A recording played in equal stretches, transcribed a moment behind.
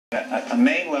a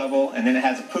main level, and then it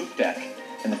has a poop deck.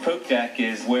 And the poop deck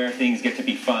is where things get to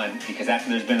be fun, because after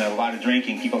there's been a lot of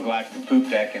drinking, people go out to the poop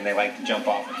deck and they like to jump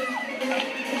off of it.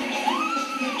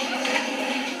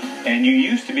 And you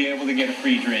used to be able to get a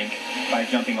free drink by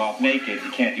jumping off naked.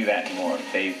 You can't do that anymore.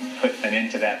 They put an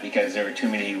end to that because there were too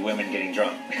many women getting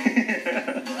drunk.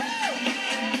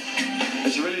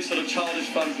 It's a really sort of childish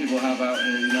fun people have out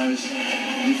here, you know.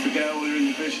 You forget all your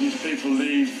inhibitions, people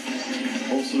leave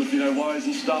all sort of, you know, wives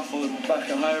and stuff back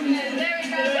at home.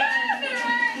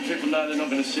 People know they're not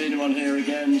going to see anyone here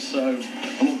again, so...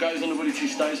 And what goes on the Willie T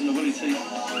stays on the Willie T.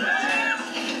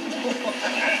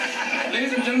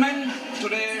 Ladies and gentlemen,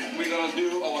 today we're going to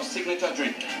do our signature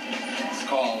drink. It's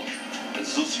called the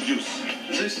Zeus Juice.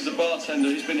 Zeus is a bartender.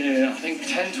 He's been here, I think,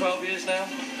 10, 12 years now.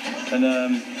 And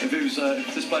if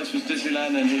this place was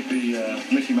Disneyland, then he'd be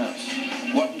Mickey Mouse.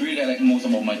 What really I like most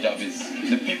about my job is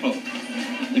the people.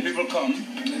 The people come,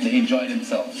 they enjoy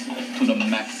themselves to the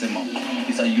maximum.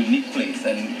 It's a unique place,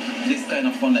 and this kind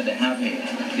of fun that they have here,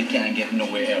 they can't get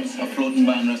nowhere else. A floating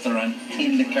bar and restaurant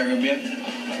in the Caribbean,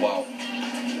 wow.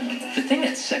 The thing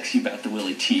that's sexy about the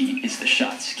Willie T is the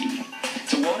shot ski.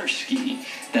 It's a water ski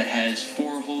that has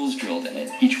 4 holes drilled in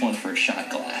it, each one for a shot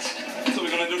glass. So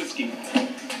we're gonna do the ski.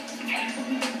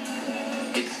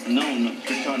 It's known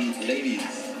to turn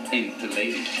ladies into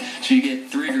ladies. So you get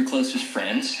 3 of your closest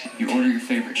friends, you order your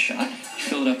favorite shot, you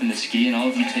fill it up in the ski, and all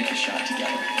of you take a shot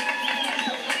together.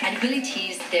 At Willie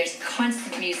T's, there's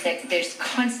constant music, there's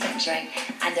constant drink,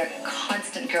 and there are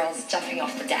constant girls jumping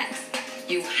off the decks.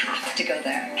 You have to go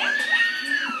there.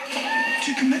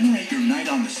 To commemorate your night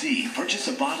on the sea, purchase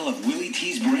a bottle of Willie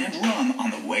T's brand rum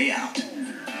on the way out.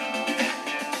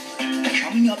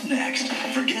 Coming up next,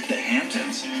 forget the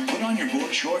Hamptons. Put on your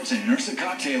board shorts and nurse a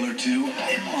cocktail or two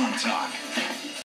in Montauk.